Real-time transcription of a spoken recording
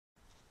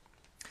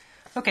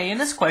Okay, in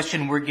this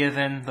question we're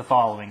given the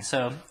following.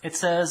 So it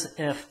says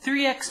if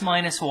 3x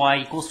minus y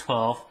equals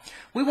 12,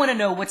 we want to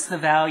know what's the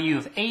value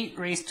of 8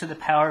 raised to the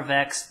power of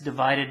x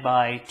divided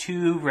by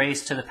 2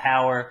 raised to the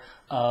power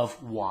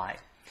of y.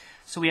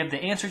 So we have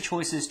the answer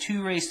choices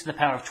 2 raised to the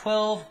power of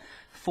 12,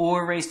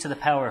 4 raised to the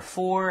power of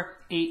 4,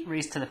 8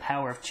 raised to the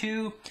power of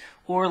 2,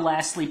 or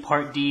lastly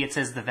part D, it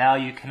says the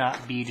value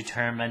cannot be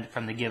determined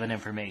from the given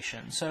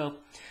information. So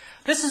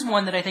this is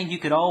one that I think you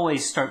could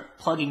always start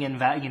plugging in,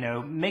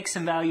 make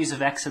some values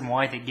of x and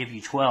y that give you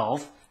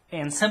 12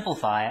 and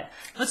simplify it.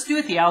 Let's do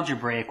it the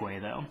algebraic way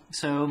though.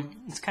 So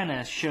let's kind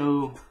of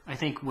show, I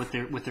think, what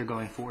they're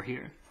going for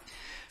here.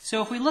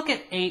 So if we look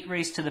at 8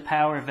 raised to the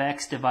power of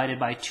x divided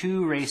by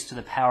 2 raised to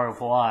the power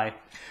of y,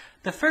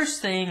 the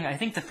first thing, I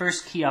think the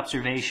first key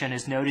observation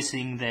is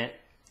noticing that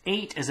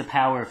 8 is a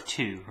power of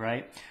 2,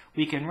 right?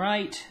 We can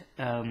write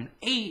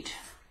 8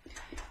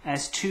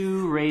 as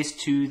 2 raised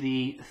to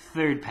the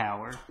third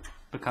power,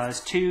 because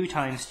 2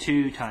 times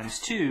 2 times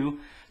 2,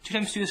 2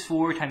 times 2 is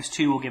 4, times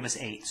 2 will give us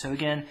 8. So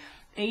again,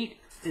 8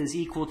 is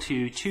equal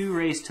to 2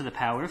 raised to the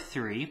power of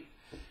 3.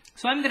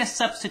 So I'm going to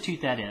substitute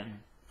that in.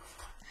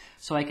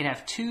 So I can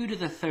have 2 to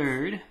the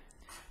third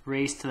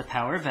raised to the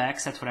power of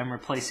x, that's what I'm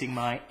replacing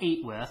my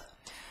 8 with,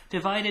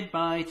 divided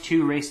by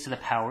 2 raised to the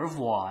power of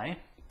y.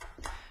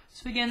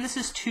 So again, this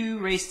is 2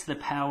 raised to the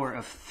power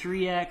of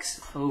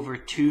 3x over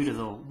 2 to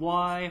the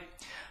y.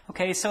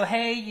 Okay, so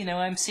hey,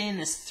 I'm seeing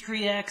this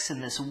 3x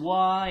and this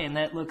y, and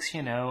that looks,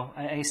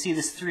 I see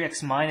this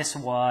 3x minus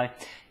y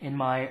in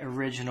my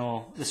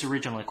this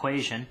original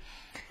equation.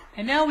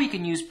 And now we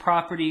can use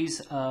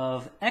properties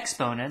of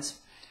exponents,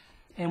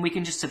 and we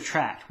can just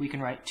subtract. We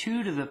can write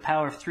 2 to the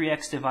power of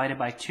 3x divided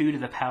by 2 to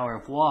the power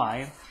of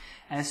y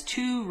as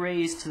 2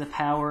 raised to the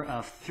power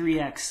of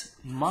 3x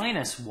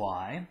minus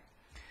y.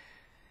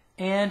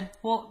 And,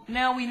 well,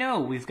 now we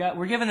know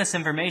we're given this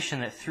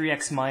information that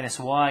 3x minus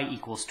y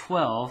equals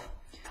 12.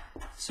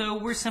 So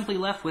we're simply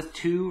left with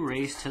 2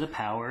 raised to the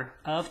power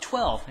of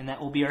 12, and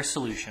that will be our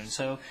solution.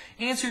 So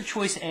answer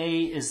choice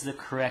A is the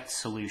correct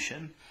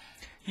solution.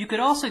 You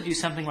could also do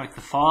something like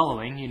the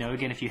following,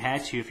 again, if you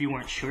had to, if you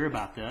weren't sure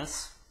about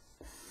this.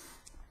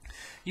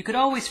 You could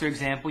always, for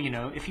example,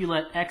 if you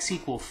let x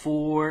equal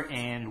 4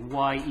 and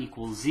y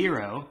equal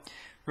 0,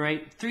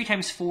 right, 3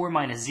 times 4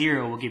 minus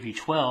 0 will give you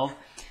 12.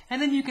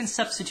 And then you can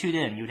substitute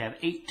in. You would have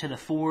 8 to the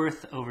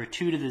 4th over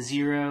 2 to the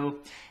 0.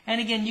 And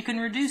again, you can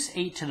reduce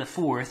 8 to the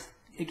 4th.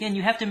 Again,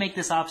 you have to make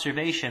this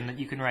observation that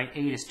you can write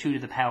 8 as 2 to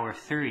the power of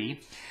 3.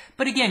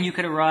 But again, you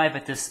could arrive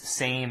at this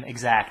same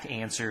exact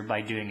answer by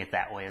doing it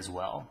that way as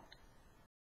well.